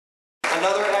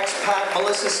Another expat,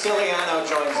 Melissa Stylianou,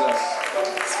 joins us.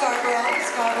 Scarborough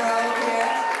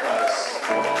here. Nice.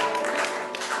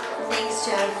 Thanks,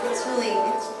 Jeff.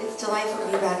 It's delightful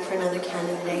to be back for another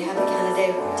Canada Day. Happy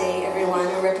Canada Day, everyone.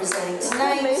 We're representing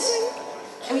tonight. Amazing.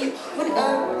 I mean,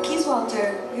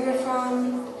 Kiesewalter, you're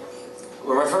from?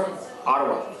 Where am I from?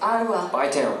 Ottawa. Ottawa. My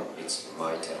town. It's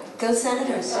my town. Go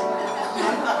Senators.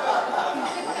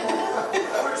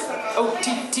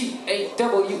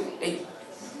 O-T-T-A-W-A.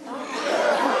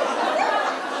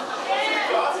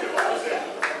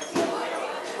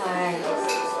 Hi.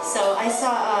 So I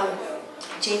saw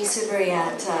Jane Siberry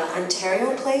at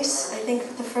Ontario Place, I think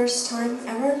for the first time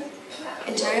ever.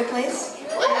 Ontario Place?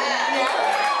 Yeah.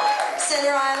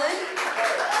 Center Island,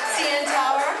 CN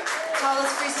Tower,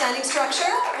 tallest freestanding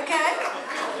structure, okay?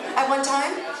 At one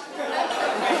time?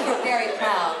 Very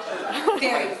proud.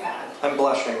 Very proud. I'm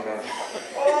blushing, man.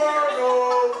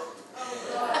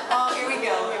 Oh, here we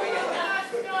go,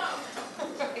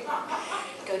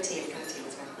 Go team, go team.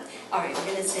 All right, we're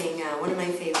gonna sing one of my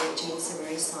favorite Jane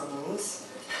Siberry songs.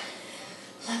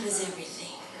 Love is everything.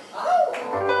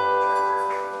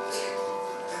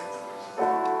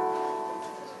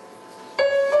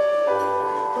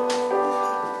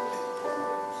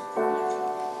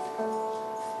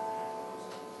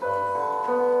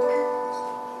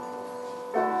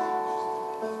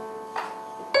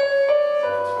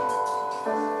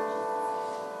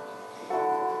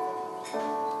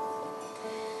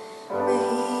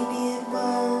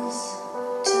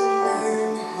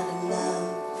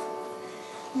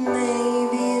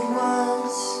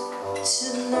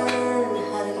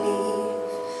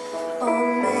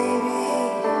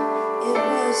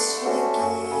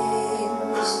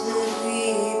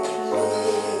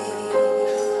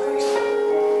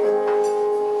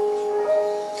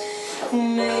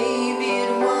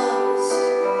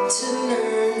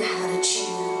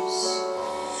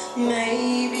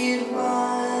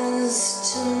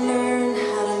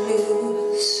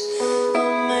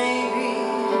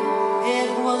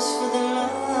 For the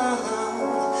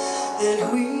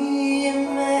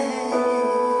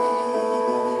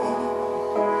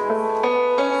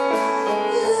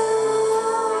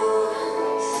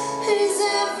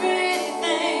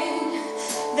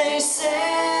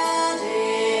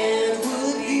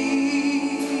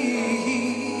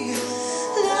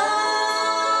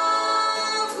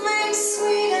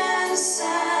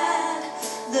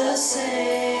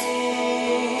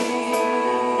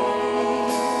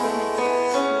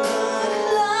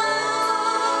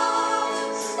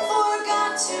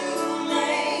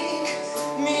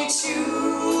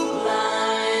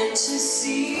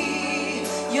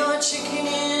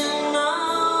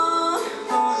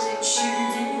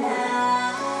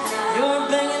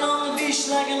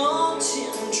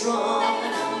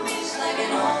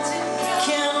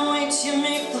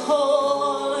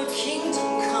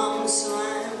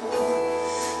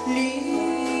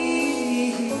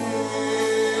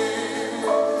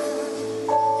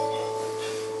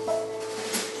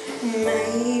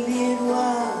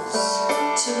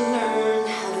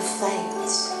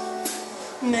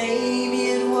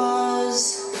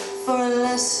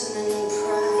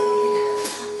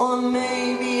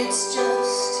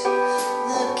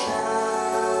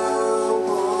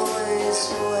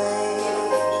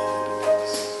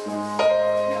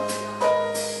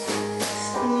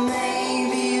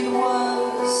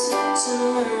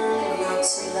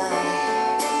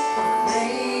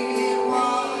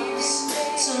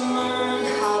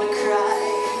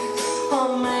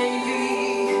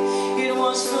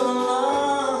love